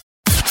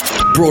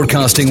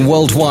Broadcasting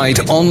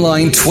worldwide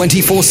online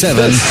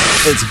 24/7.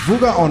 It's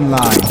Vuga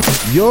Online,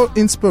 your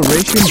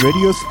inspiration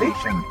radio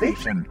station.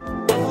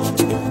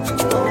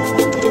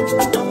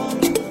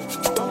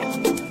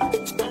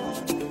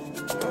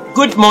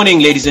 Good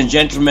morning, ladies and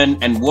gentlemen,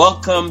 and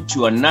welcome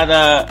to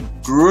another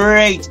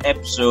great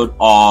episode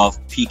of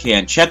PK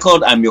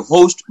Unshackled. I'm your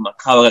host,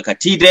 Makawaka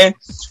Katide,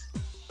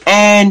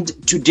 and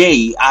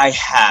today I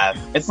have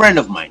a friend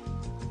of mine.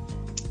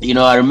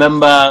 I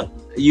remember,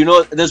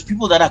 there's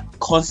people that are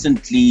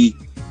constantly,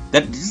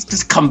 that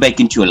just come back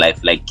into your life,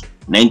 like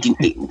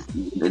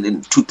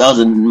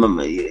 2000.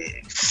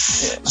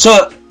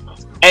 So,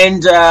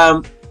 and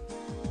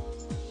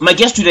my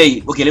guest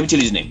today, okay, let me tell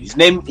you his name. His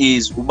name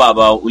is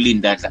Ubaba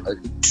Ulinda.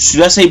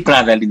 Should I say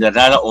brother Linda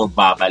Dala or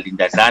Baba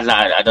Linda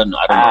Dala? I don't know.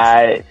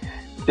 I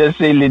just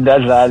say Linda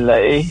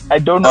Dala. I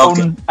don't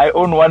own. I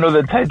own one of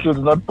the titles,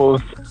 not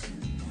both.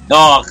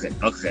 Oh,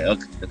 okay.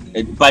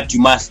 But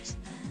you must.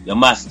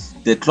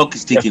 The clock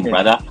is ticking,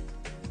 brother.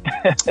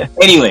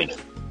 Anyway,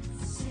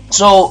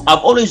 so I've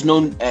always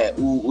known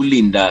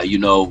Ulinda.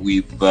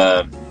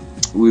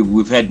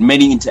 We've had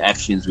many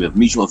interactions. We have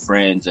mutual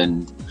friends,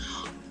 and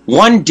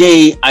one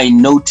day I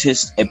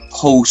noticed a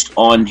post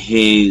on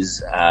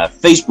his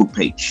Facebook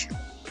page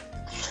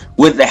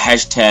with the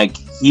hashtag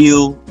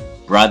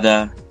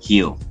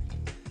 #HealBrotherHeal,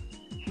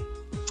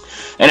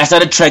 and I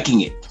started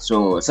tracking it.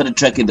 So I started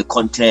tracking the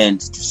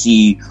content to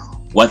see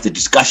what the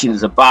discussion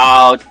is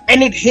about,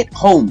 and it hit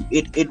home.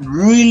 It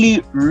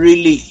really,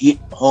 really hit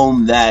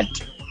home that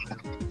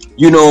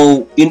in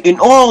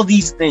all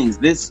these things,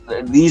 these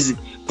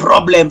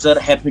problems that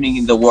are happening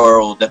in the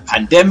world, the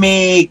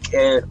pandemic,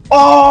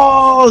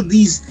 all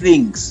these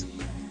things,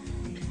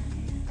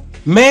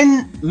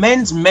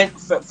 men's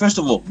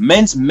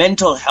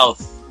mental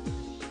health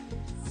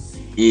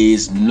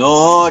is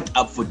not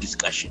up for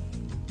discussion.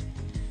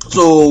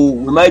 So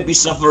we might be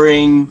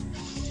suffering.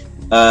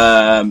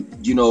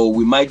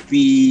 We might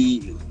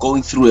be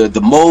going through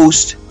the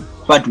most,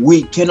 but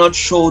we cannot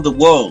show the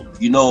world,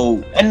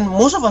 and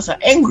most of us are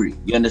angry,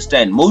 you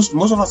understand? Most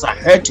of us are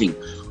hurting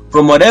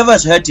from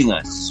whatever's hurting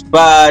us,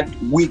 but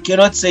we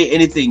cannot say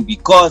anything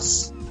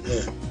because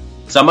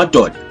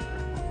Samatod.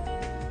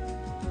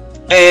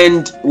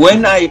 And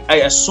when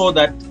I saw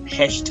that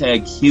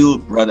hashtag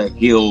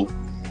 #HealBrotherHeal,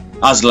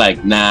 I was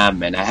like, nah,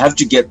 man, I have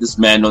to get this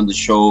man on the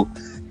show,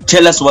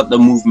 tell us what the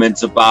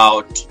movement's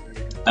about.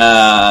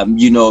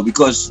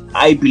 Because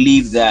I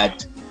believe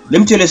that, let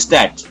me tell you a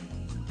stat,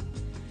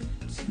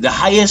 the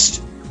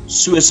highest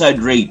suicide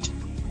rate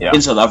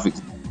in South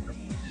Africa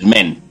is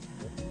men.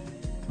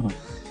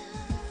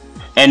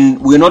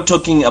 And we're not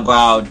talking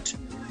about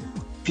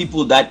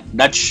people that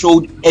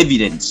showed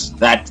evidence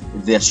that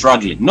they're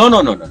struggling. No.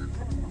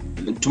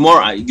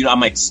 Tomorrow, I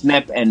might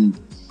snap and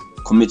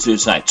commit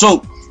suicide.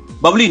 So,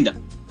 Babulinda,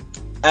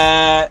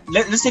 we're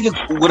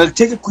gonna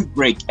take a quick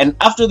break, and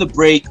after the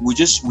break, we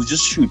just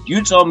shoot.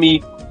 You tell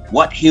me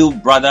what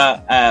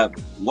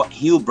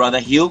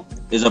 #HealBrotherHeal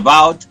is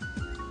about,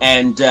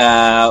 and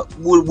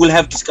we'll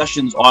have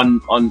discussions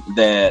on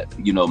the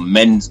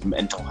men's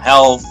mental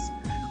health,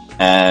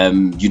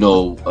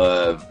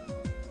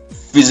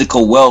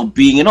 physical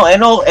well-being, and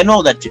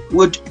all that.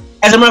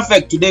 As a matter of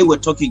fact, today we're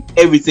talking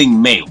everything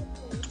male,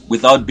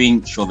 without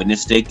being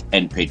chauvinistic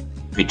and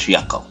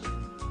patriarchal.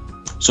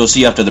 So see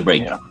you after the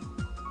break. Yeah.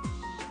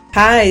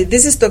 Hi,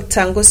 this is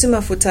Dr. Ngosi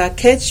Mafuta.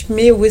 Catch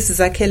me with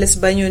Zakhele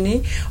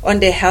Sibanyoni on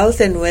the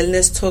Health and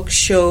Wellness Talk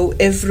Show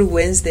every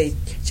Wednesday,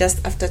 just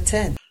after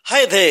 10.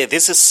 Hi there,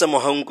 this is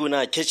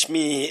Samohanguna. Catch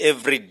me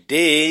every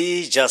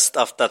day just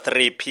after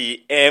 3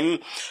 p.m.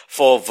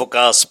 for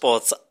Vuka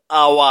Sports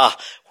Hour,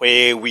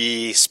 where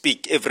we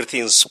speak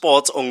everything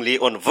sports only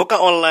on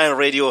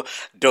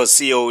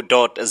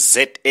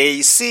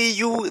vukaonlineradio.co.za. See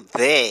you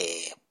there.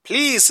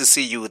 Please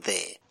see you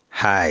there.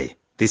 Hi,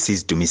 this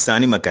is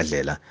Dumisani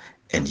Makadlela,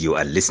 and you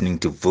are listening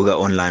to Vuga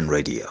Online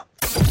Radio.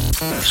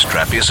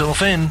 Strap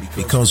yourself in,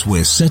 because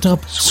we're set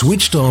up,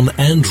 switched on,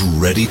 and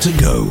ready to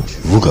go.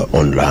 Vuga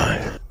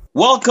Online.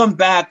 Welcome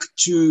back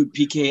to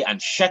PK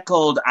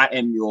Unshackled. I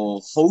am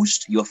your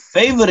host, your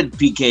favorite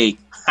PK,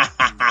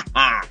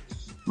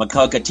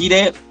 Makau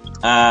Katide.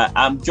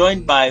 I'm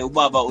joined by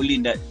Ubaba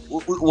Ulinda.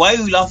 Why are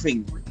you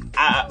laughing?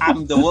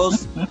 I'm the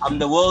world's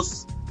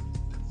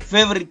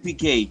favorite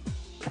PK.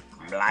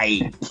 I'm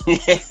lying.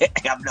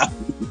 I'm not.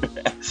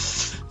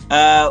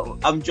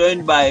 I'm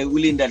joined by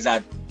Ulinda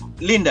Zad.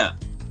 Linda,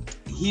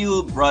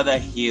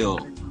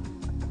 #HealBrotherHeal.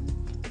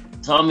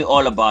 Tell me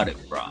all about it,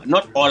 bro.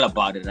 Not all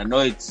about it. I know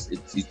it's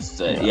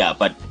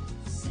but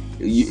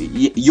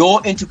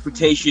your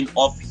interpretation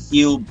of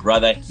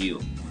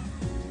 #HealBrotherHeal.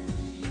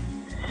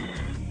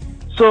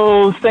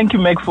 So thank you,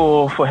 Meg,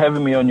 for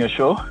having me on your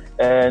show.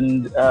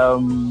 And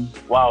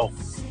wow,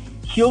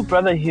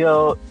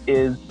 #HealBrotherHeal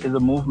is a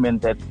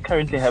movement that's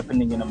currently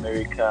happening in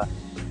America,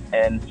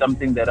 and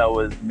something that I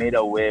was made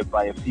aware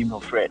by a female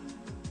friend.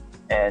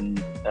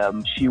 And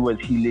she was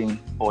healing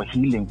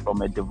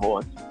from a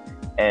divorce,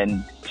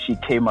 and she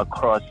came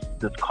across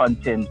this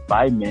content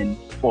by men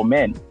for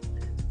men.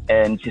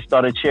 And she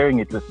started sharing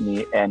it with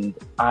me, and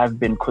I've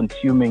been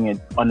consuming it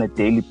on a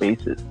daily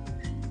basis.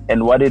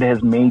 And what it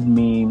has made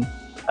me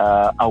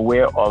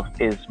aware of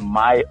is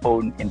my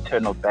own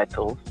internal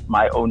battles,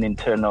 my own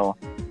internal,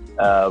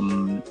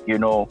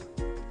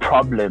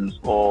 problems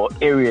or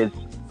areas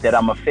that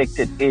I'm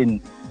affected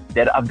in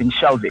that I've been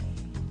shelving.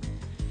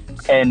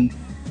 And,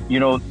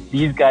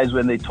 these guys,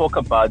 when they talk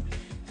about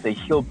the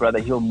Heal Brother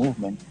Heal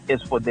movement,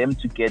 is for them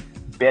to get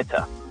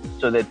better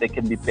so that they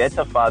can be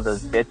better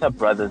fathers, better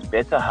brothers,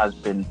 better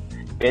husbands,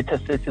 better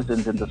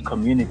citizens in this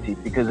community.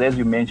 Because as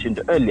you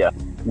mentioned earlier,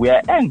 we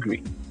are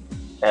angry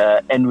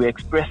and we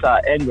express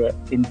our anger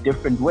in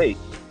different ways.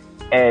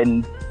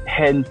 And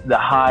hence the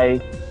high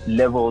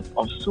levels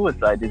of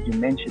suicide, as you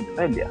mentioned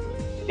earlier,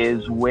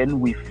 is when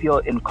we feel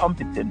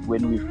incompetent,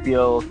 when we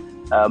feel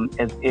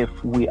as if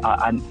we are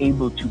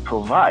unable to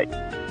provide.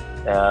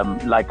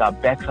 Like our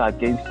backs are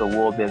against the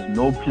wall, there's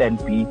no plan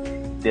B,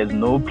 there's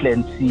no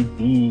plan C,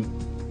 D,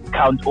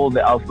 count all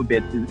the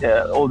alphabet,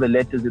 all the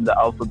letters in the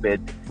alphabet,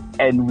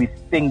 and we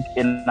think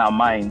in our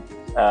mind,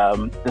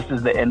 this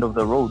is the end of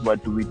the road.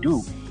 What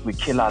do? We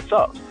kill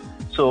ourselves.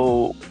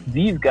 So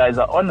these guys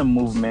are on a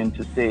movement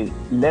to say,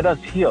 let us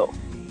heal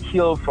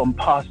from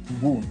past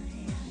wounds,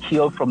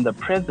 heal from the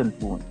present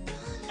wounds,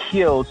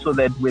 heal so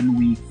that when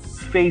we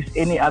face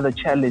any other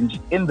challenge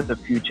in the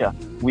future,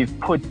 we've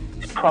put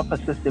proper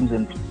systems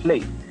in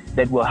place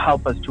that will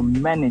help us to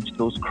manage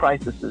those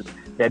crises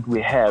that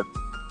we have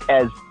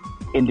as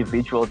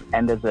individuals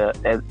and as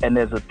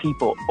a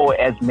people, or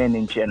as men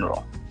in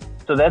general.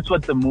 So that's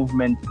what the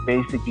movement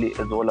basically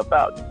is all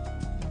about.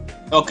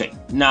 Okay,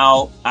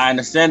 now I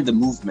understand the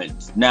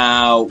movement.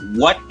 Now,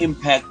 what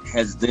impact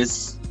has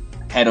this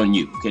had on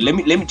you? Okay, let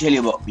me tell you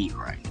about me,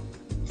 right?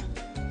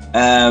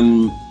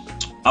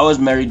 I was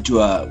married to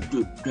a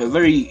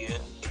very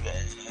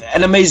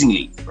an amazing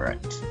lady,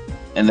 right?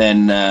 And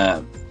then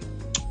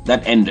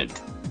that ended,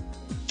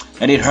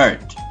 and it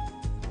hurt.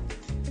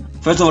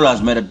 First of all, I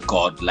was mad at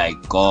God. Like,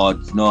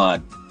 God,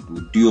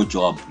 do your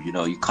job.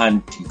 You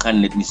can't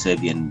let me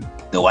serve you, and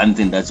the one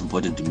thing that's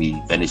important to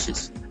me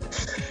vanishes.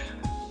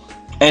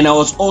 And I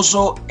was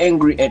also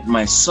angry at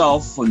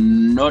myself for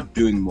not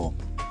doing more.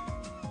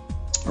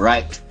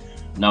 Right?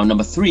 Now,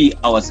 number 3,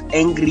 I was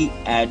angry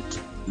at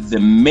the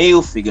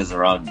male figures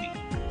around me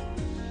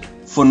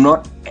for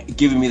not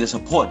giving me the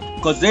support,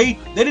 because they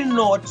didn't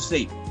know what to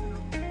say.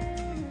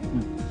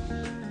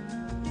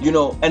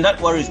 And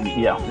that worries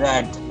me. Yeah.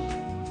 That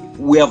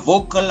we are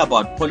vocal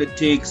about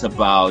politics,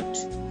 about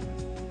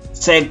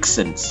sex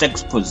and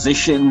sex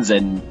positions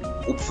and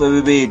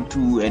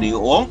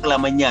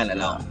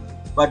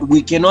but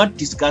we cannot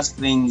discuss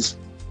things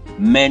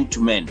man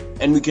to man.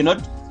 And we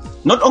cannot,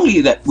 not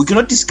only that, we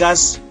cannot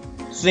discuss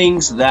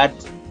things that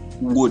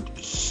would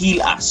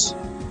heal us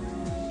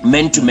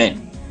man to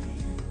man.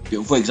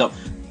 For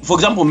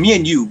example, me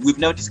and you, we've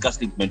never discussed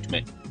things man to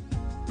man.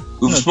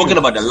 We've spoken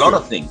about a lot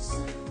of things.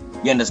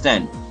 You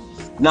understand?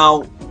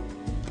 Now,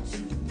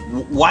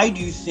 why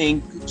do you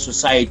think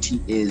society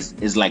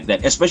is like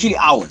that? Especially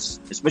ours.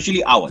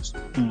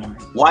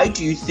 Why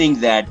do you think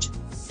that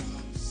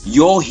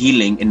your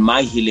healing and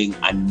my healing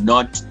are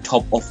not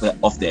top of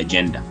the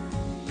agenda?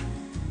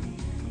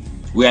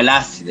 We are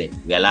last there.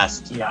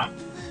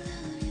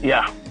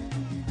 Yeah.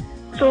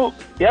 So,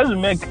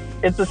 Yazmek,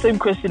 it's the same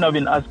question I've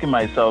been asking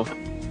myself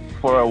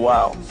for a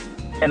while.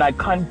 And I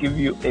can't give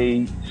you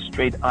a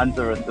straight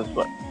answer on this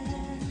one,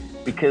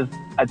 because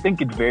I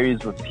think it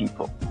varies with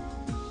people.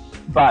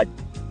 But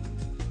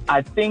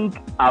I think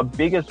our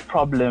biggest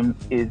problem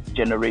is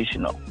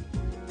generational.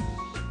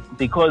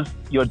 Because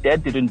your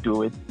dad didn't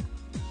do it,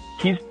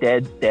 his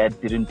dad's dad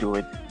didn't do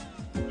it,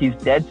 his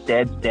dad's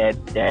dad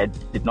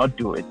did not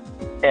do it.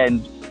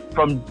 And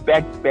from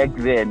back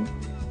then,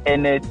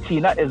 and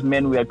Tina, as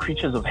men, we are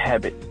creatures of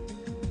habit.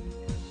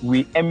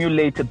 We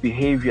emulate a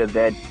behavior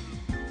that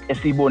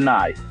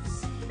esibonai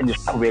and is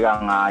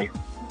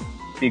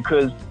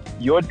because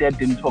your dad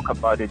didn't talk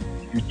about it,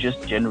 you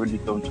just generally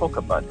don't talk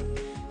about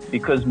it.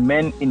 Because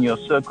men in your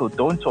circle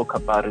don't talk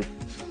about it,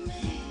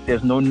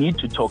 there's no need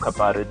to talk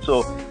about it.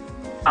 So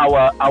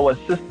our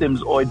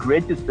systems, or it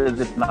registers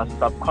it in our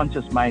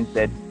subconscious minds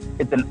that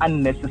it's an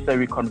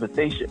unnecessary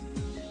conversation,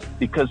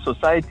 because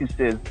society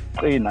says,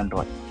 I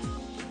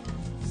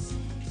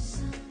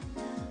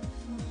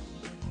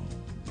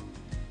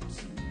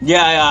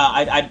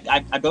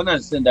don't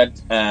understand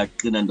that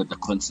the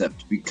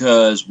concept,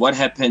 because what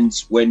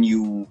happens when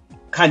you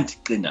can't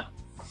clean?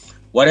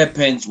 What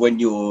happens when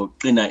your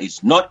cleaner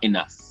is not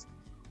enough?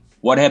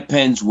 What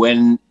happens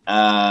when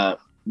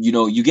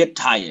you get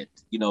tired?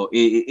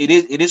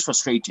 It is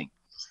frustrating.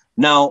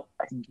 Now,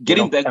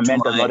 getting back to a man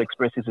does not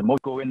express his emotion.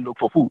 Go and look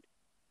for food.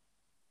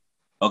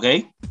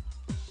 Okay.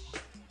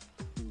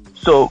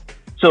 So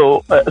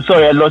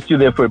sorry, I lost you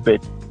there for a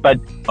bit. But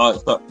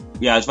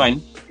yeah, it's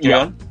fine. Carry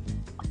on.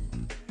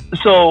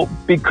 So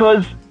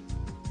because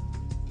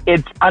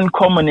it's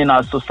uncommon in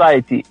our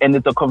society, and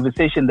it's a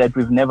conversation that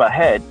we've never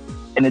had,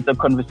 and it's a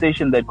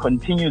conversation that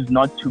continues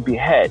not to be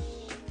had.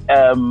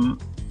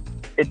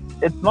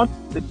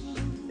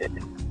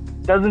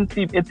 doesn't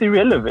seem, it's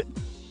irrelevant.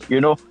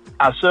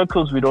 Our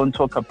circles, we don't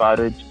talk about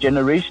it.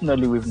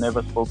 Generationally, we've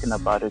never spoken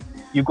about it.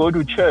 You go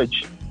to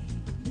church,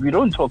 we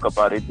don't talk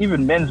about it.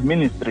 Even men's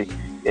ministry,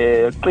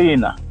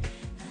 cleaner.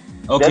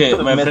 Okay, that's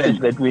the my message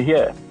friend. that we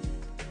hear.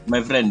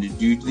 My friend,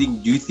 do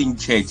you think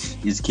church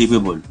is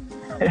capable?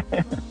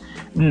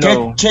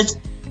 No. Church.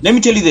 Let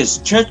me tell you this: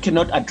 church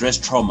cannot address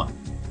trauma.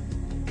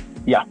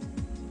 Yeah,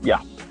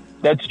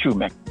 that's true,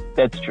 man.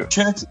 That's true.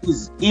 Church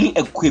is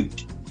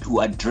ill-equipped to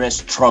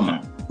address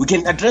trauma. We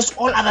can address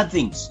all other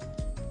things,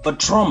 but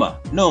trauma,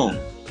 no.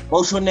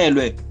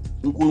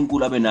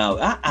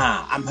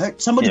 I'm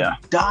hurt. Somebody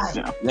died.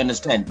 Yeah. You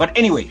understand? But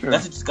anyway, Sure.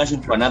 that's a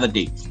discussion for another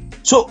day.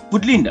 So,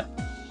 Linda,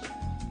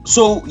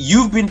 so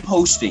you've been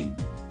posting,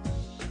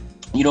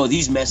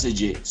 these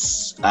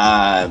messages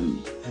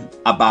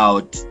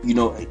about,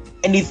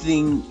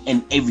 anything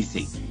and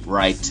everything,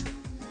 right?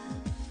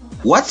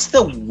 What's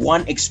the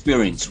one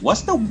experience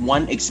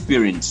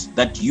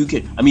that you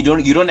can,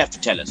 you don't have to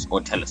tell us,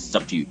 it's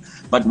up to you,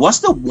 but what's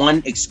the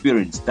one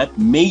experience that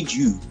made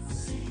you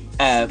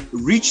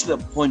reach the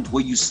point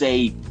where you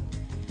say,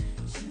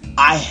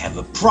 I have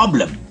a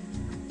problem.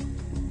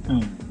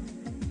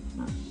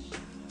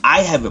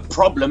 I have a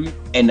problem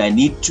and I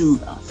need to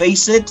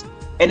face it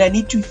and I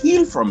need to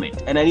heal from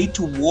it and I need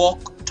to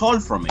walk tall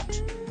from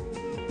it.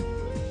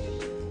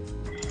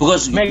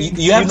 Because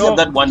you have to have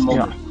that one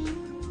moment. Yeah.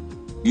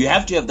 You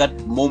have to have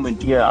that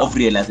moment of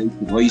realization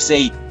where you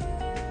say,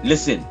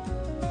 listen,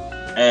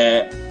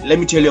 let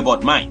me tell you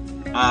about mine.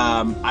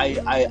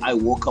 I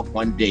woke up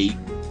one day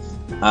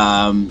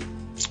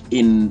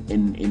in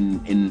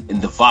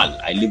the Val.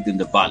 I lived in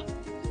the Val.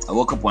 I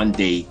woke up one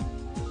day.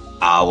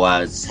 I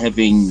was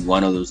having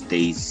one of those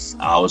days.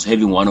 I was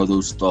having one of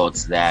those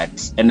thoughts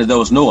and there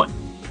was no one.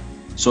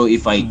 So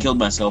if I killed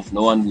myself,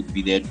 no one would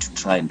be there to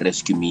try and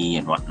rescue me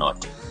and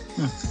whatnot.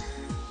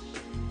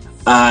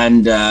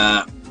 And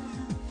I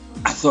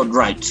thought,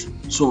 right.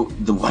 So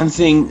the one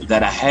thing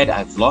that I had,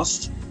 I've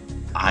lost.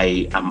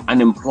 I am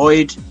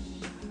unemployed.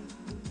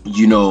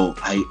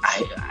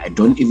 I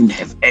don't even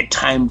have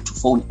airtime to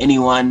phone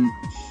anyone.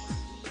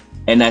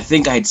 And I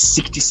think I had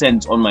 60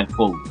 cents on my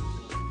phone.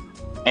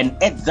 And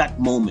at that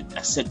moment,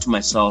 I said to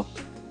myself,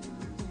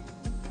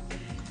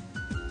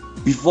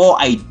 before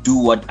I do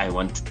what I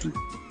want to do,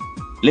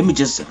 let me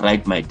just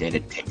write my dad a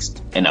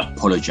text and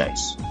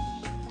apologize.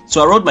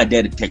 So I wrote my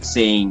dad a text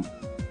saying,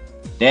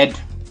 Dad,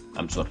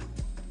 I'm sorry.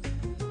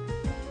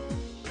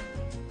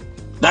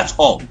 That's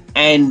all.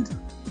 And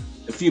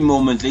a few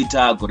moments later,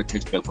 I got a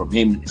text back from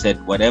him. He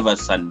said, whatever,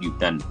 son, you've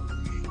done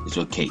is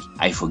okay.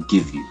 I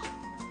forgive you.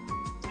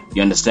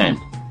 You understand?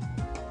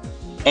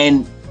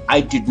 And I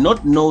did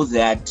not know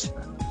that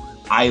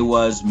I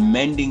was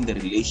mending the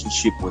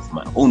relationship with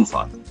my own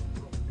father.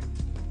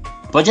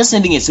 But just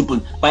sending a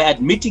simple, by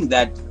admitting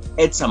that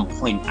at some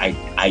point,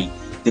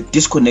 the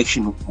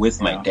disconnection with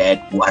my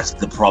dad was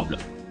the problem.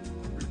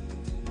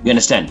 You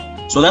understand?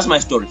 So that's my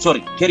story.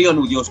 Sorry, carry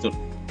on with your story.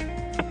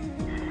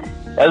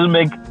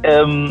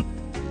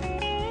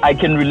 I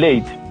can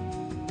relate.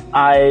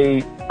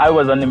 I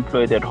was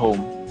unemployed at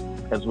home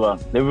as well,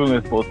 living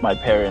with both my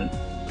parents,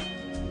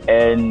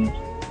 and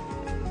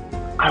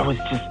I was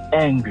just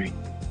angry,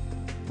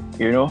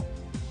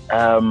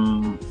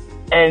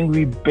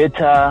 angry,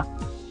 bitter.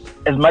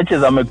 As much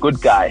as I'm a good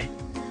guy,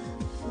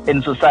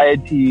 in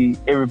society,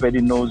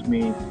 everybody knows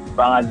me.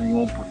 But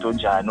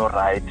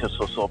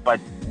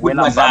when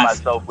I'm by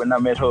myself, when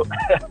I'm at home,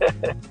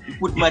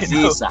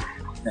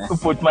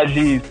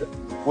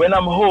 when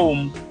I'm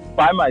home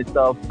by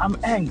myself, I'm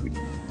angry.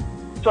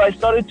 So I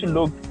started to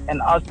look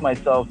and ask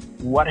myself,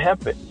 what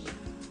happened?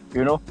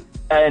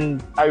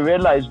 And I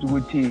realized,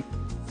 Uti,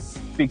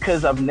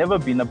 because I've never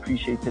been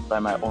appreciated by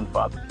my own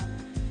father,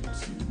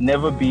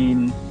 never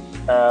been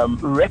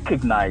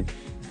recognized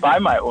by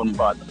my own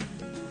father.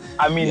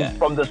 I mean,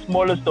 from the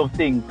smallest of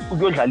things,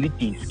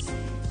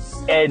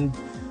 and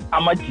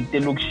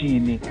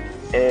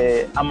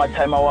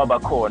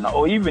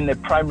or even a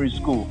primary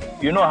school.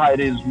 You know how it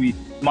is with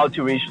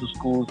multiracial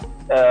schools.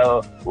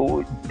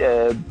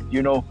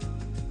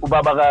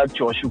 Ubaba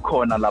Josh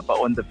Ukona Lapa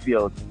on the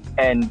field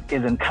and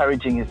is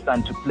encouraging his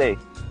son to play.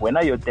 When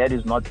your dad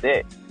is not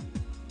there,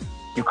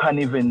 you can't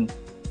even.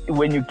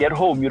 When you get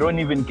home, you don't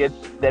even get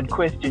that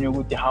question. You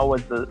would, how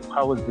was the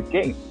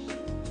game?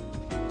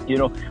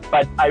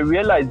 But I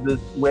realized this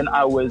when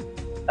I was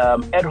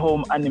at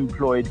home,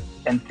 unemployed,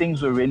 and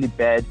things were really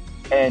bad,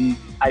 and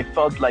I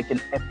felt like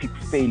an epic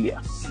failure.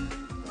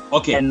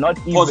 Okay. And not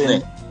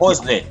even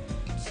Pause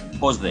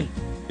there.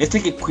 Let's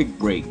take a quick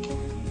break.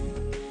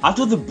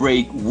 After the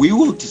break, we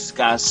will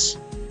discuss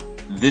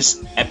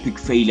this epic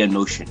failure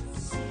notion,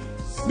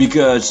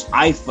 because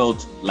I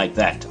felt like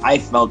that. I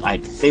felt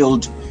I'd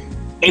failed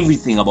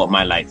everything about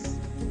my life.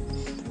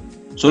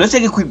 So let's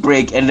take a quick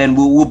break and then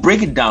we'll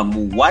break it down.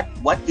 What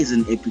is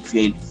an epic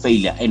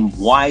failure and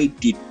why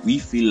did we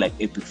feel like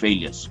epic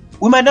failures?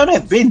 We might not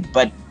have been,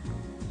 but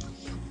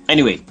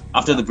anyway,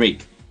 after the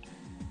break.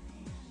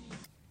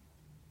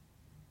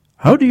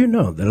 How do you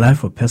know the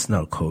life of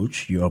personal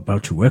coach you're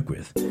about to work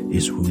with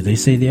is who they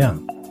say they are?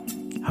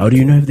 how do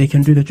you know if they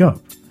can do the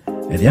job?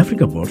 At the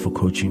Africa Board for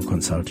Coaching,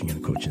 Consulting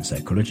and Coaching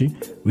Psychology,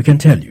 we can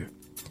tell you.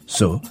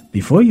 So,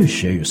 before you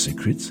share your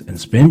secrets and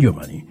spend your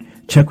money,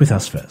 check with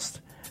us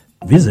first.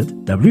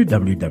 Visit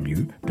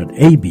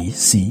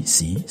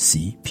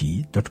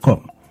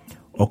www.abccccp.com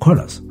or call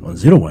us on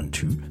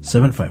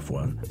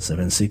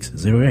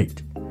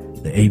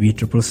 012-751-7608. The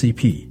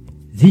ABCCP,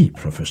 the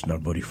professional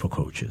body for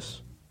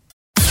coaches.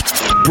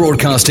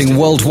 Broadcasting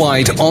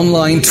worldwide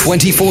online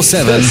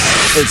 24/7.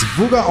 It's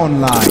Vuga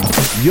Online,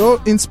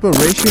 your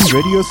inspiration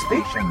radio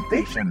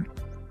station.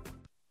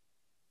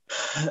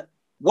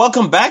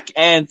 Welcome back,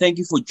 and thank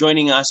you for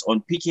joining us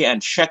on PK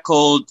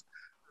Unshackled,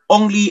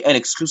 only and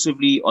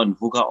exclusively on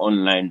Vuga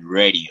Online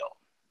Radio.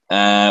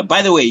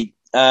 By the way,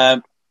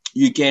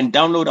 you can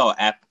download our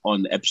app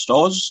on the App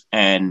Stores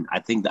and I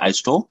think the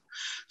iStore.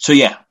 So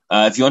yeah,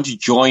 if you want to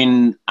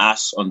join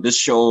us on this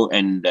show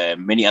and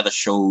many other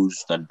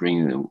shows that bring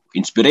you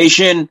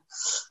inspiration,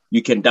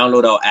 you can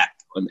download our app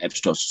on the App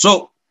Stores.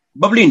 So,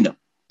 Bablinda,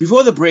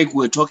 before the break, you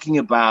were talking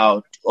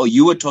about,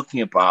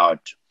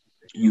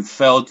 you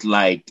felt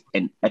like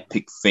an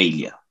epic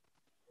failure.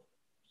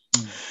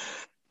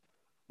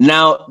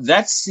 Now,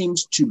 that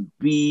seems to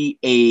be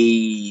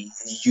a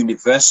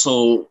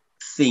universal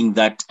thing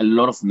that a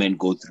lot of men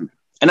go through.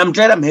 And I'm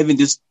glad I'm having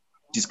this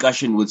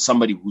discussion with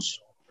somebody who's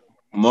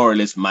more or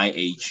less my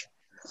age.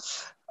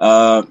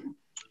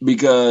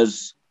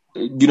 Because,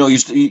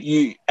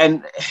 you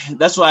and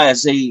that's why I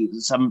say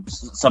some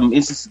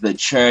instances the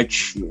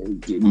church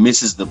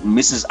misses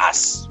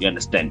us, you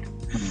understand?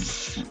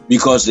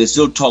 Because they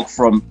still talk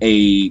from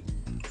a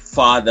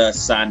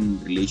father-son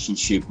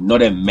relationship,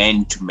 not a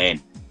man-to-man.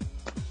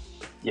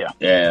 Yeah.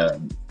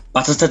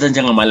 But in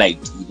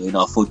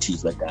our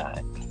 40s, but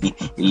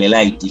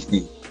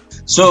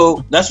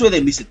so that's where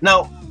they miss it.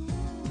 Now,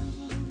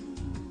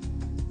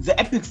 the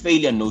epic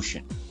failure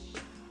notion,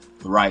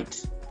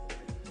 right?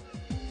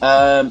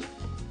 I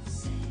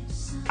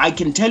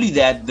can tell you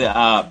that there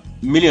are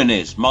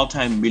millionaires,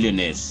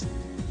 multi-millionaires,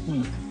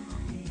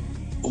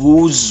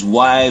 whose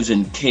wives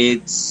and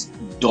kids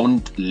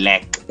don't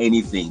lack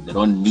anything. They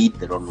don't need,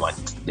 they don't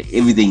want.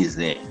 Everything is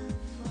there.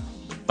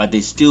 But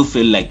they still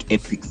feel like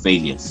epic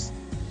failures.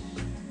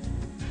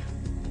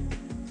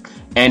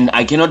 And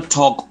I cannot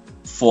talk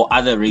for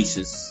other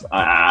races.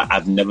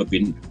 I've never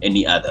been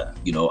any other.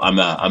 I'm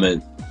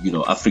a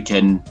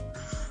African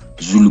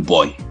Zulu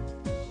boy.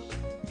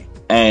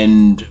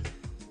 And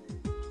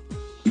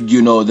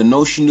the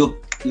notion you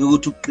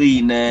to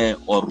clean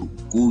or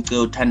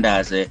go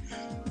tandaze.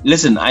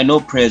 Listen, I know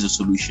prayer is a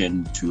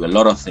solution to a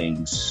lot of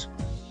things,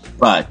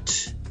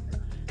 but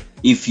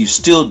if you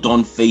still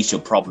don't face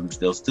your problems,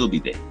 they'll still be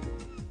there.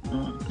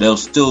 They'll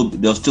still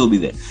be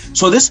there.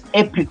 So this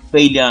epic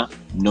failure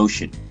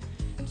notion,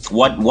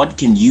 what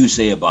can you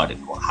say about it?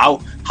 How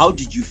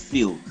did you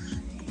feel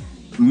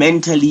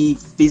mentally,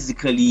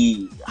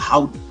 physically?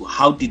 How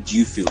did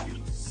you feel?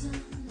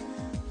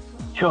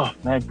 Sure,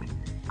 Meg,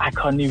 I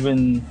can't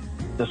even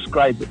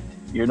describe it,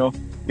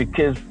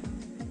 because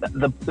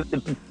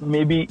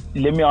maybe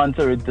let me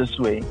answer it this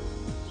way.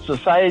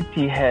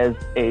 Society has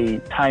a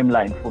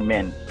timeline for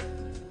men.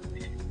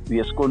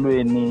 You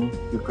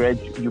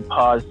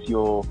pass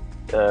your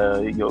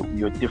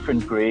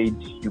different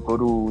grades, you go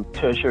to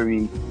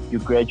tertiary, you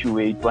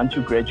graduate. Once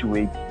you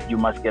graduate, you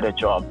must get a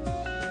job.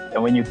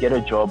 And when you get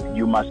a job,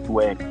 you must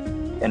work.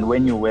 And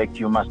when you work,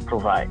 you must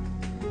provide.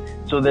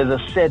 So there's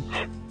a set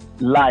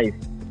life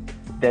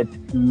that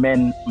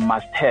men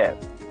must have.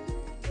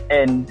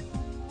 And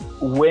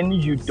when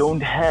you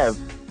don't have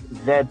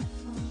that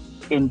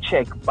in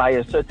check by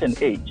a certain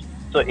age,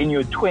 so in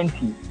your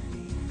 20s,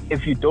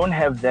 if you don't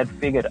have that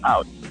figured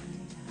out,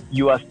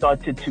 you are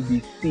started to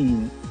be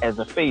seen as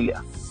a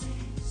failure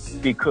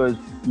because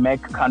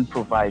Mac can't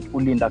provide,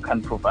 Ulinda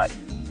can't provide.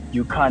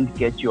 You can't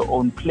get your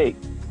own place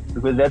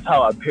because that's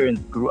how our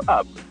parents grew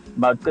up.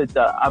 But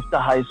after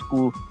high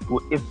school,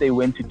 if they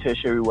went to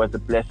tertiary was a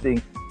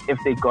blessing. If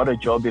they got a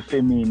job, a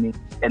family,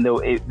 and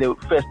the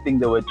first thing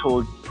they were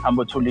told,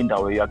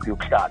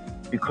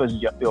 because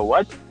you're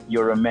what?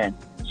 You're a man.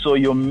 So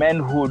your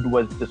manhood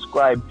was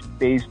described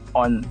based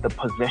on the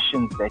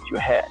possessions that you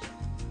had.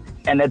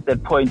 And at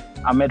that point,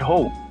 I'm at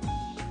home.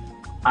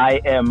 I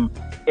am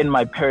in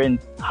my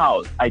parents'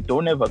 house. I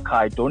don't have a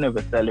car. I don't have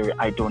a salary.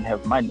 I don't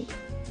have money.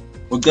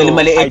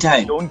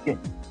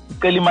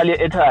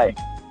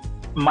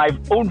 My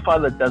own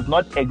father does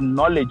not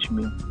acknowledge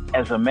me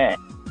as a man.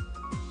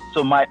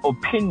 So my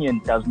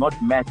opinion does not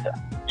matter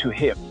to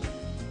him.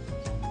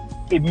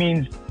 It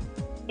means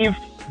if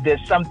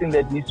there's something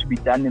that needs to be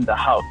done in the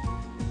house,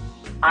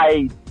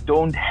 I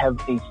don't have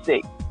a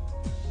say.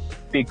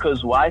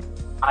 Because why?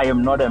 I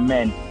am not a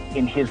man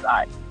in his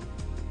eyes.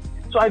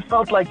 So I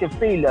felt like a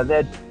failure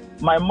that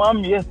my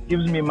mom, yes,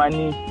 gives me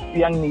money,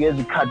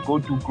 go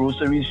to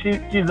groceries.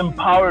 She's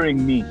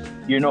empowering me,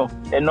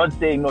 and not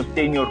saying, no,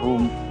 stay in your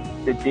room.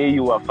 The day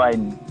you are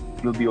fine,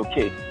 you'll be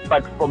okay.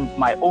 But from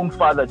my own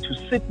father to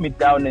sit me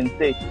down and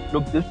say,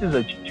 look, this is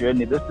a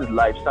journey, this is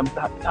life.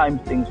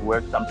 Sometimes things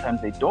work, sometimes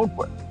they don't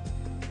work.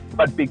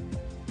 But because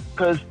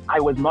because I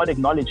was not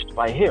acknowledged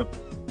by him.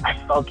 I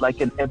felt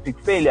like an epic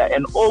failure.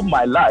 And all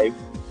my life,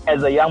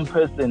 as a young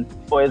person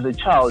or as a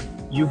child,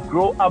 you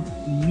grow up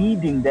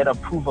needing that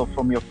approval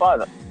from your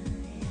father.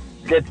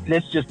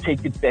 Let's just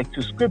take it back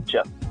to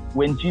scripture.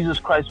 When Jesus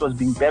Christ was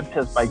being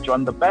baptized by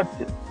John the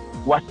Baptist,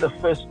 what's the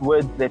first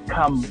words that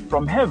come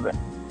from heaven?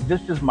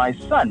 This is my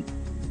son,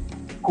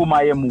 whom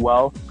I am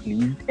well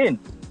pleased in.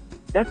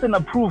 That's an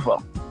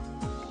approval.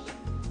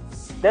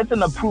 That's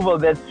an approval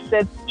that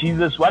sets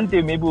Jesus. One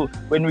day, maybe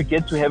when we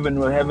get to heaven,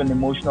 we'll have an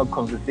emotional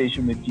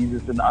conversation with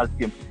Jesus and ask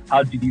him,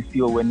 how did he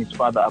feel when his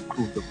father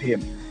approved of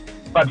him?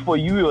 But for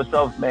you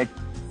yourself, Max,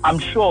 I'm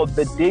sure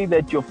the day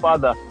that your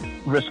father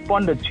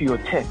responded to your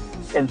text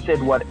and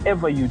said,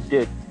 whatever you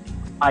did,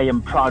 I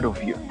am proud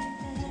of you.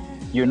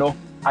 You know,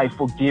 I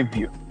forgive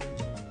you.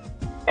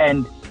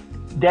 And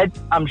that,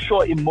 I'm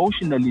sure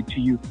emotionally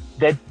to you,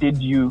 that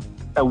did you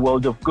a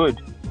world of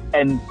good.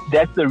 And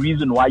that's the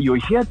reason why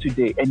you're here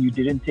today and you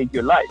didn't take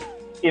your life.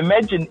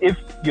 Imagine if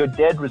your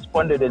dad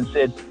responded and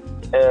said,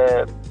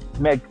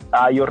 Meg,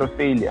 you're a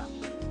failure.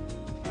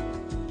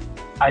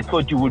 I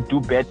thought you would do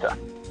better.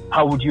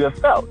 How would you have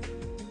felt?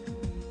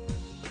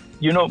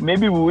 You know,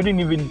 maybe we wouldn't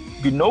even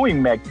be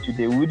knowing Meg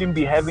today. We wouldn't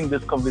be having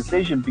this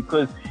conversation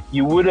because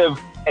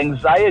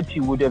anxiety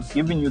would have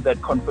given you that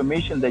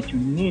confirmation that you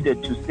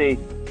needed to say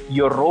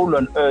your role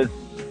on earth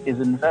is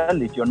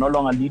invalid. You're no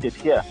longer needed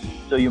here.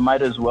 So you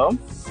might as well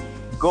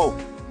go.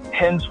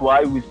 Hence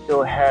why we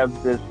still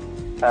have this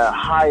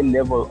high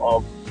level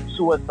of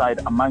suicide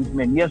amongst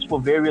men. Yes,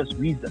 for various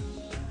reasons.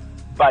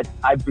 But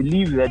I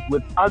believe that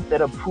without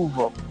that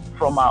approval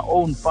from our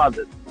own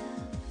fathers,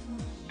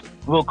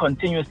 we'll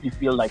continuously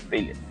feel like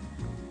failures.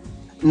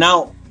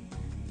 Now,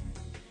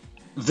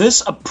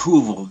 this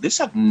approval, this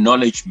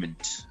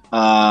acknowledgement,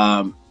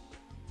 now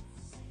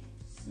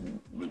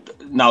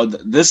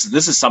this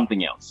is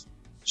something else.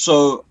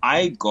 So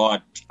I'm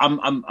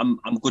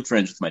good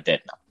friends with my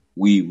dad now.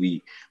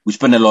 We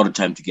spend a lot of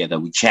time together.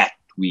 We chat.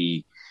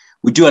 We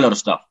do a lot of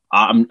stuff.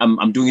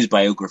 I'm doing his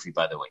biography,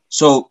 by the way.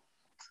 So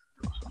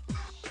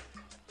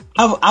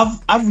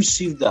I've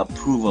received the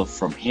approval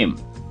from him,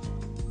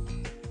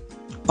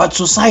 but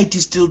society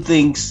still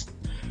thinks,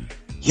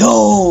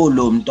 yo,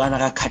 lo mntwana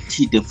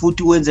kakhathide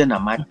futhi wenze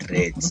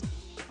nama-dreads.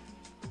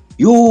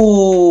 You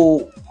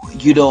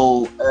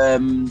know,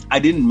 I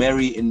didn't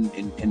marry in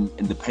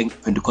the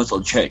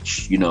Pentecostal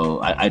church. You know,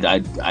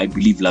 I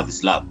believe love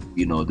is love.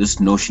 You know, this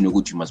notion of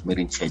you must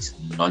marry in church is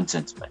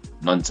nonsense, man.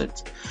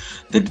 Nonsense.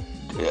 The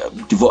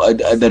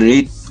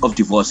rate of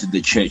divorce in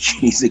the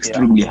church is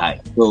extremely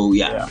high. So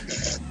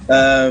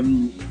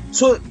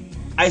so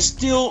I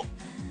still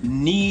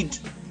need,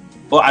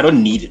 or I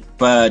don't need it,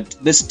 but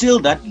there's still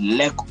that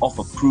lack of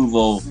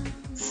approval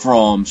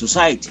from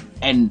society.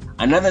 And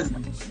another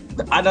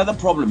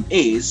problem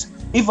is,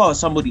 if I was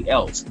somebody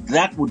else,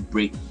 that would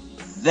break me.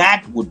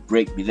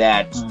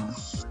 That,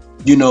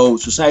 you know,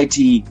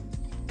 society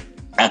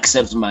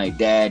accepts my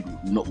dad,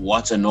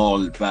 what's and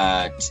all,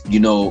 but, you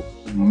know,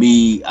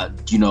 me,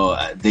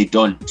 they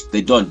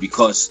don't,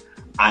 because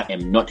I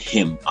am not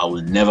him. I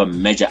will never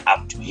measure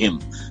up to him.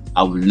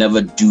 I will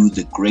never do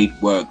the great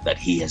work that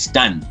he has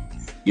done.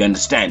 You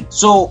understand?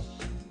 So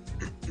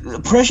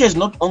pressure is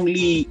not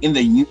only in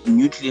the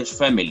nuclear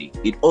family,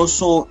 it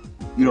also,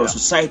 you know,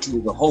 society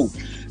as a whole.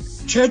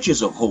 Church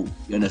as a whole,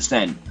 you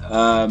understand?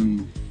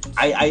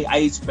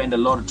 I spend a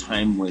lot of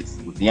time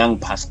with young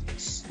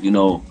pastors, you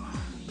know,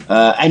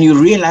 and you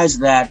realize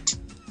that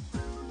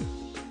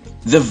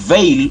the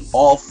veil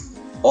of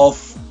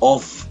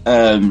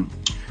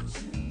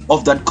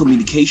that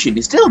communication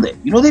is still there.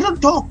 You know, they don't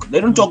talk.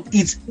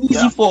 It's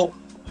easy for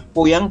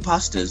young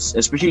pastors,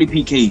 especially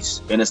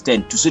PKs, you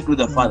understand, to sit with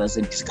their fathers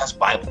and discuss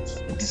Bibles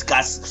and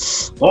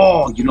discuss,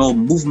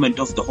 movement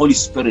of the Holy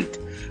Spirit.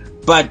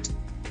 But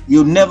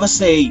you never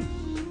say,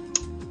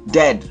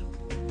 Dad,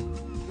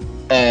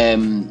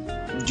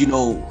 you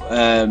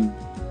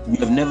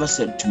have never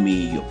said to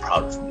me you're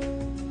proud of me.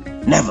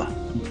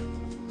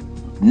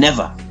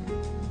 Never.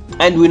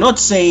 And we're not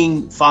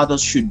saying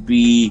fathers should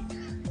be,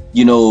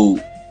 you know,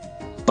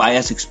 buy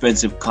us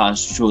expensive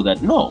cars to show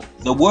that. No,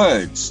 the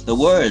words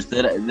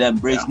that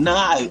embrace.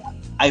 Nah,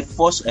 I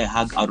force a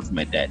hug out of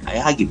my dad. I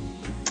hug him.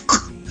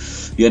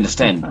 You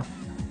understand?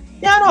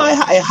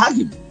 I hug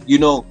him. You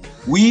know,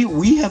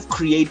 we have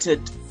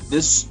created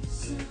this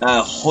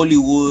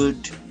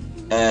Hollywood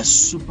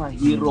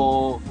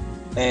superhero,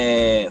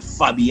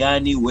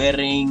 Fabiani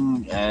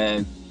wearing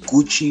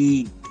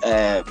Gucci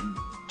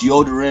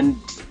deodorant,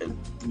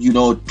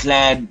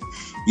 clad,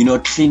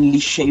 cleanly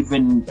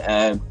shaven,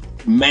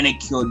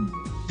 manicured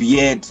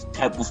beard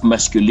type of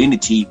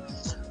masculinity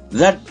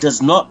that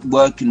does not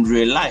work in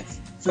real life.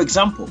 For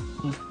example,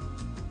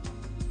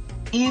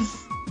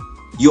 if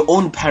your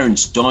own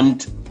parents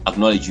don't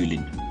acknowledge you,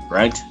 Linda,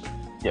 right?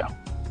 Yeah.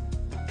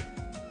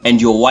 And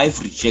your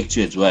wife rejects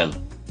you as well,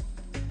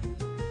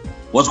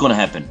 what's going to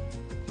happen?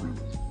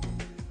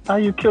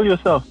 You kill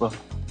yourself, bro.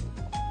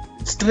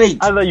 Straight.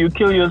 Either you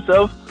kill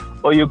yourself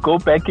or you go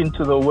back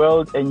into the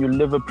world and you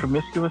live a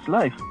promiscuous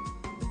life.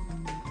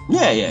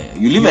 Yeah.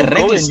 You live a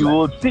reckless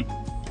life.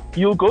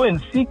 You'll go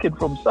and seek it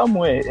from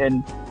somewhere,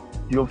 and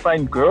you'll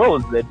find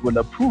girls that will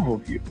approve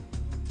of you.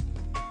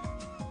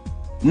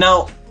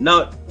 Now,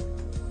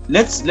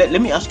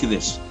 let me ask you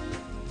this.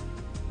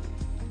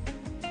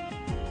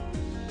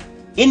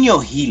 In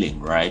your healing,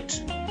 right?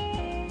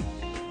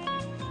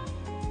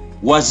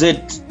 Was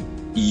it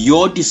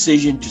your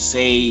decision to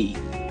say,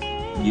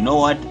 you know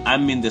what,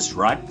 I'm in this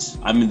rut,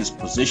 I'm in this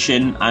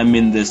position, I'm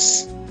in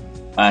this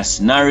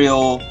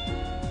scenario,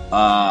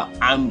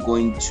 I'm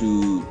going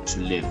to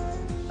live,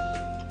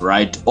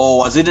 right? Or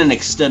was it an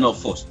external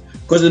force?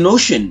 Because the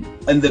notion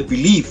and the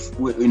belief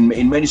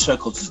in many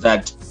circles is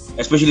that,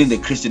 especially in the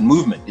Christian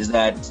movement, is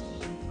that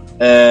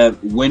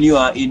when you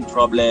are in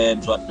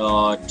problems,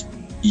 whatnot,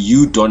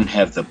 you don't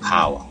have the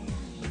power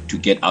to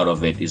get out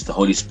of it. It's the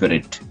Holy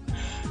Spirit.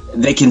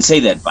 They can say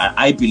that, but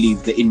I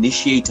believe the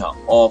initiator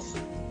of,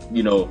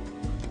 you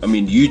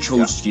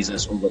chose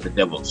Jesus over the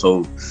devil,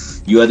 so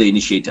you are the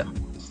initiator.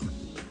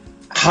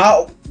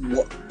 How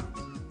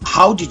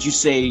did you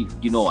say,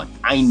 you know what,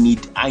 I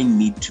need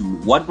to?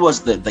 What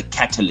was the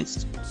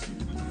catalyst?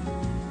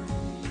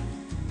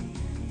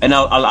 And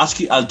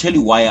I'll tell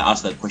you why I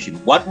asked that question.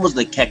 What was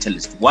the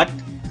catalyst? What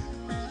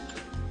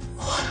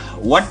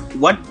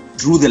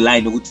drew the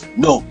line?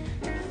 No,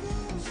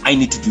 I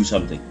need to do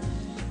something.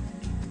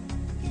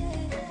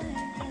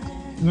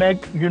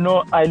 Meg,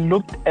 I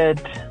looked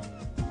at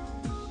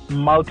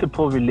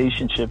multiple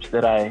relationships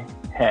that I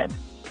had.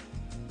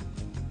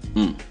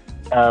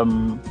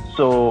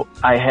 So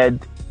I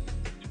had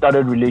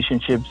started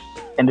relationships,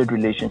 ended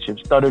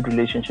relationships, started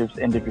relationships,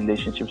 ended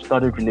relationships,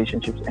 started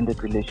relationships,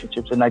 ended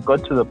relationships. And I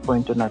got to the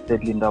point when I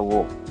said, Linda,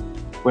 whoa,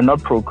 we're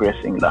not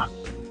progressing la.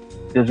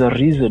 There's a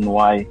reason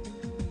why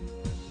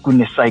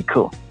kune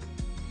cycle,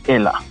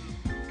 ela,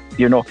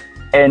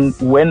 and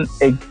when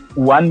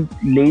one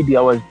lady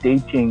I was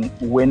dating,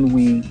 when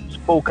we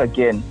spoke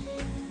again,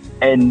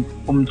 and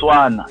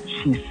Umzwana,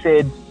 she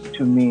said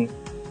to me,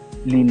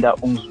 Linda,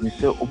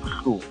 umzwise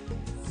ubuhlungu.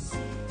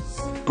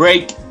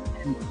 Break.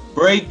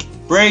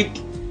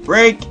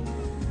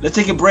 Let's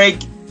take a break.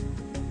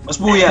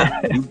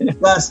 Masibuya,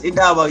 discuss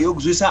indaba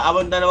yokuzwisa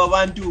abantwana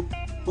babantu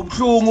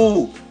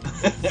ubuhlungu.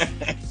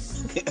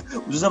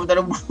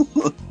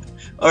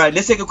 All right,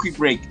 let's take a quick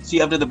break. See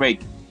you after the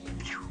break.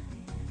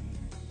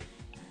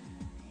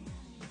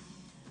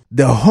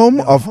 The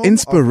home of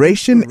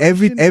inspiration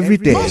every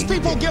day. Most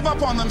people give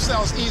up on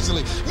themselves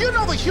easily. You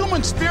know the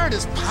human spirit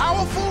is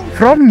powerful.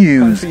 From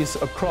news, countries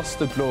across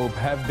the globe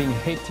have been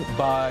hit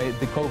by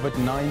the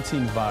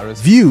COVID-19 virus.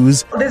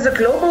 Views. There's a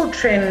global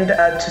trend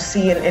to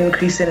see an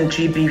increase in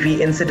GBV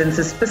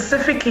incidences,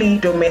 specifically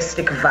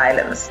domestic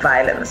violence.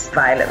 Sports.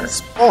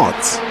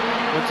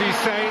 What do you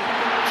say?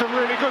 It's a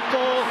really good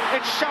ball.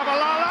 It's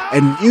Shabalala.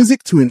 And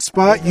music to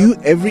inspire you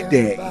every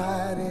day.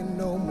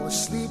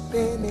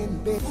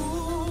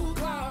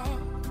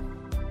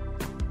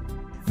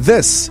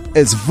 This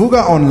is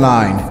Vuga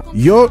Online,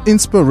 your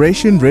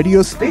inspiration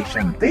radio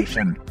station.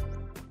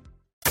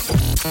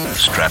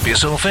 Strap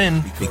yourself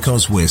in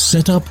because we're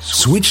set up,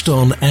 switched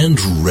on, and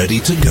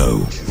ready to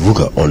go.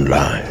 Vuga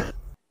Online.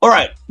 All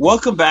right,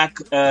 welcome back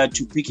to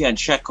PK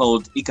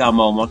Unshackled.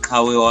 Igama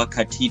Makawewa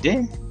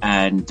Katide,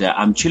 and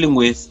I'm chilling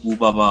with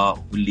Ubaba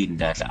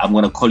Ulinda. I'm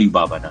going to call you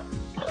Baba now.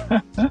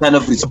 Kind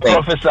of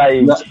respect.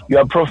 You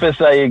are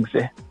prophesying.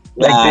 Yeah.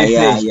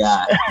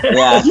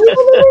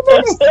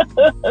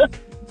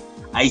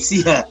 I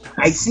see her.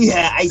 She's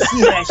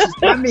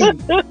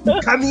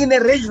coming in a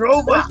Range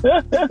Rover.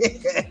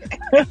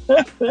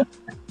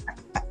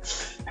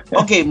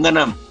 Okay,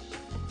 Nganam.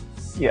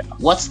 Yeah.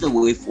 What's the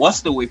way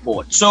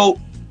forward? So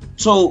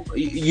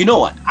you know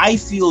what? I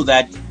feel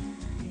that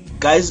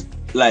guys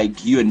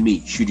like you and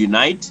me should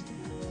unite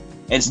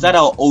and start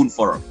our own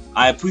forum.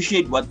 I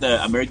appreciate what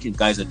the American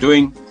guys are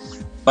doing,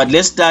 but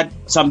let's start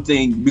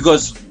something,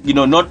 because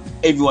not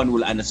everyone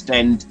will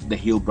understand the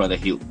Hill Brother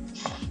Hill.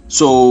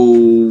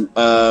 So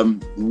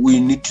we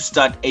need to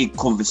start a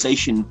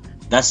conversation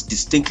that's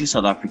distinctly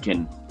South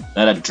African,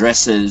 that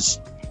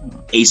addresses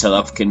a South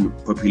African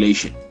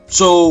population.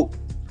 So,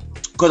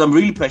 because I'm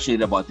really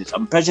passionate about this.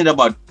 I'm passionate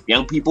about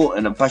young people,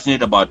 and I'm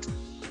passionate about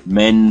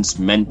men's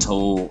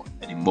mental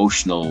and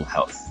emotional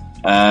health.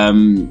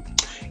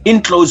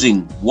 In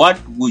closing, what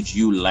would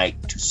you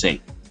like to say?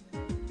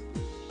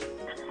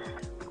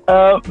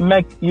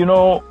 Mac,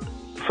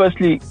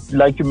 firstly,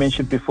 like you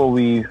mentioned before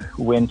we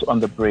went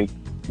on the break,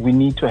 we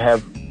need to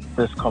have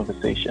this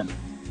conversation.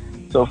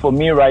 So for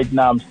me right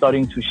now, I'm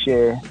starting to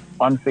share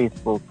on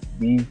Facebook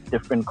these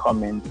different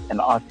comments and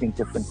asking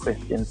different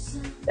questions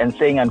and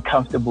saying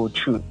uncomfortable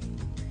truths.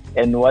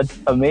 And what's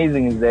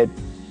amazing is that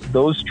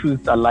those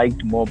truths are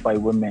liked more by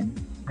women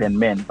than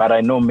men, but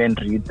I know men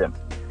read them.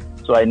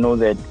 So I know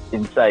that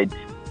inside,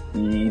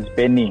 he's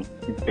Benny.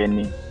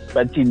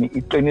 But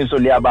it's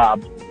only about.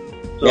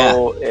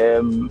 So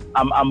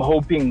I'm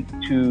hoping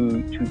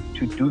to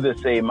do the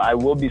same. I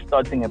will be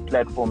starting a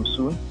platform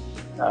soon,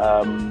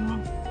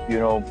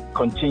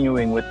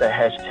 continuing with the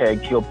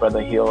hashtag Heal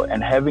Brother Heal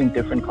and having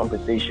different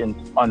conversations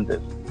on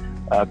this.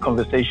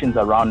 conversations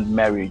around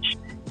marriage,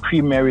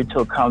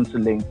 premarital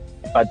counseling,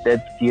 but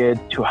that's geared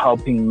to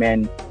helping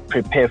men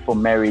prepare for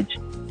marriage,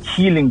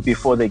 healing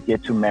before they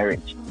get to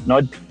marriage.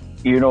 Not,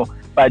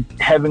 but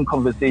having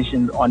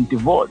conversations on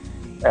divorce.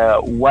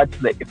 What's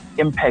the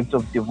impact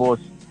of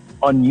divorce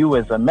on you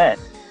as a man?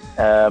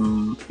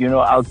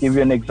 I'll give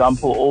you an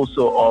example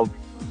also of,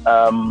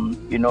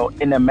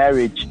 in a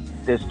marriage,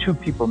 there's two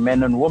people,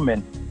 man and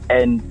woman.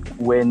 And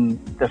when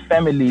the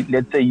family,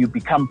 let's say you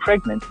become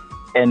pregnant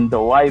and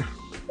the wife,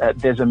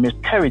 there's a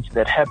miscarriage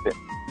that happened,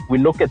 we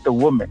look at the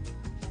woman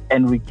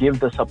and we give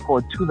the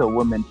support to the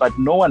woman. But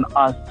no one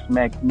asks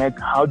Meg,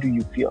 how do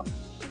you feel?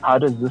 How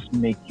does this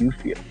make you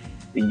feel?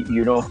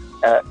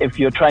 If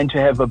you're trying to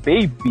have a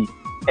baby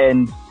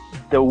and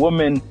the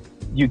woman,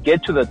 you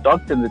get to the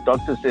doctor and the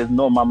doctor says,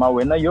 no, Mama,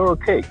 when you're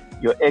okay.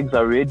 Your eggs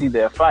are ready,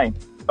 they're fine.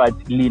 But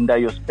Linda,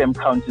 your sperm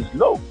count is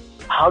low.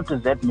 How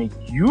does that make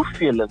you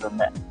feel as a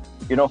man?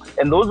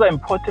 And those are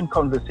important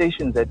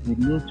conversations that we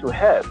need to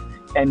have,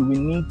 and we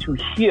need to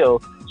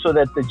heal so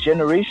that the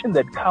generation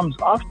that comes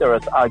after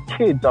us, our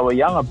kids, our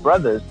younger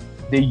brothers,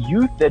 the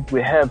youth that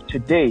we have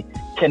today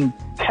can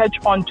catch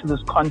on to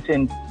this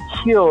content,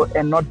 heal,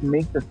 and not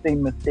make the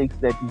same mistakes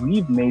that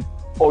we've made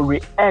or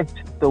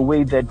react the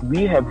way that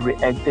we have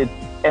reacted.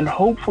 And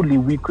hopefully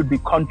we could be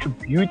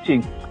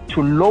contributing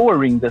to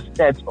lowering the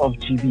stats of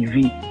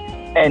GBV.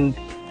 And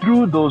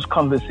through those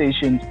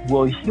conversations,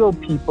 we'll heal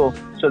people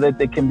so that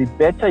they can be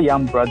better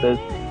young brothers,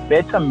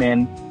 better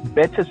men,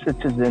 better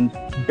citizens,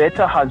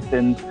 better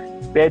husbands,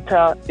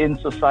 better in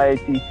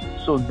society,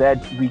 so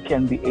that we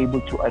can be able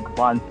to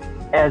advance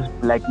as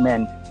black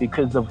men.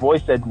 Because the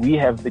voice that we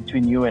have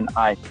between you and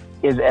I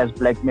is as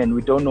black men.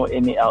 We don't know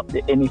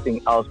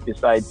anything else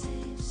besides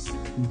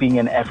being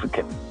an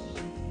African.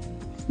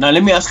 Now,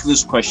 let me ask you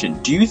this question.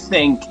 Do you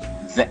think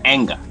the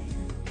anger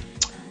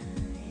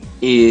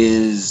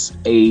is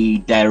a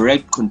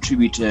direct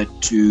contributor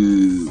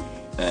to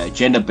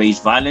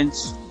gender-based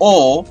violence,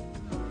 or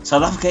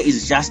South Africa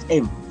is just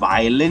a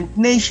violent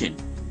nation?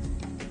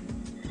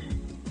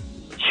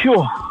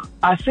 Sure.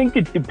 I think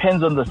it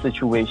depends on the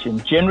situation.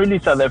 Generally,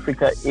 South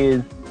Africa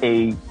is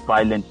a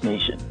violent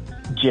nation,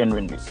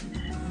 generally.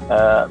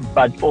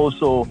 But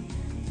also,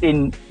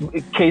 in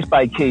case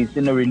by case,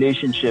 in a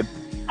relationship,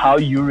 how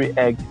you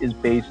react is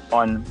based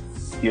on,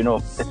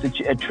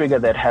 a trigger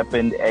that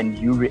happened and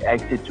you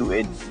reacted to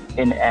it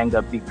in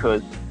anger,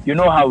 because you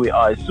know how we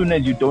are. As soon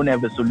as you don't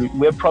have a solution,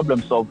 we're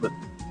problem solvers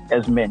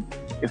as men.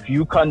 If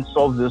you can't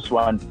solve this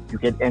one, you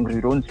get angry,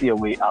 you don't see a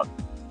way out.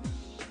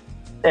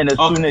 And as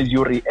soon as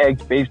you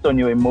react based on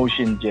your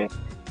emotions,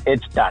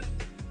 it's done.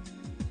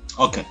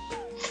 Okay.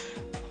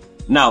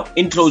 Now,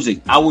 in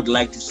closing, I would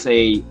like to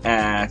say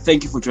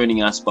thank you for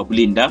joining us,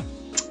 Babulinda.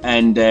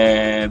 And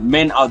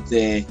men out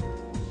there,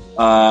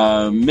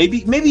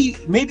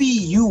 maybe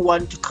you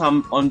want to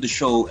come on the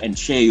show and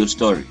share your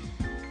story.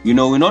 We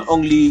not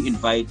only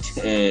invite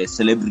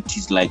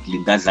celebrities like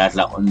Linda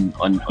Zadla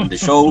on the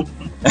show,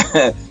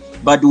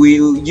 but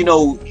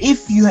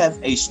if you have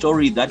a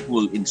story that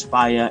will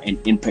inspire and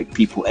impact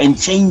people and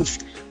change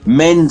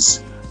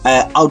men's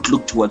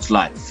outlook towards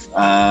life,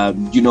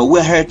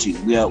 we're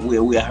hurting. We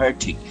are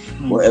hurting.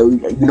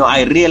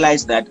 I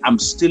realize that I'm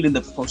still in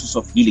the process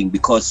of healing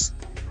because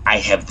I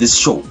have this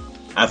show.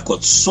 I've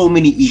got so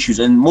many issues,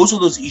 and most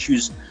of those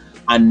issues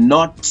are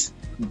not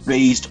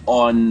based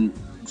on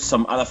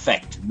some other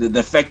fact.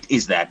 The fact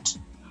is that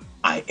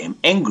I am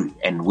angry,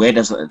 and where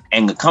does that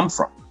anger come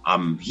from?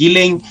 I'm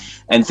healing,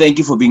 and thank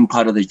you for being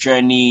part of the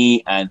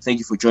journey, and thank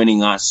you for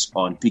joining us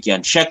on PK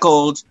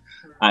Unshackled.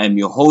 I am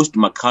your host,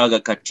 Makhaga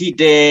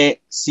Katide.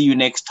 See you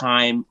next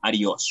time.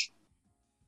 Adios.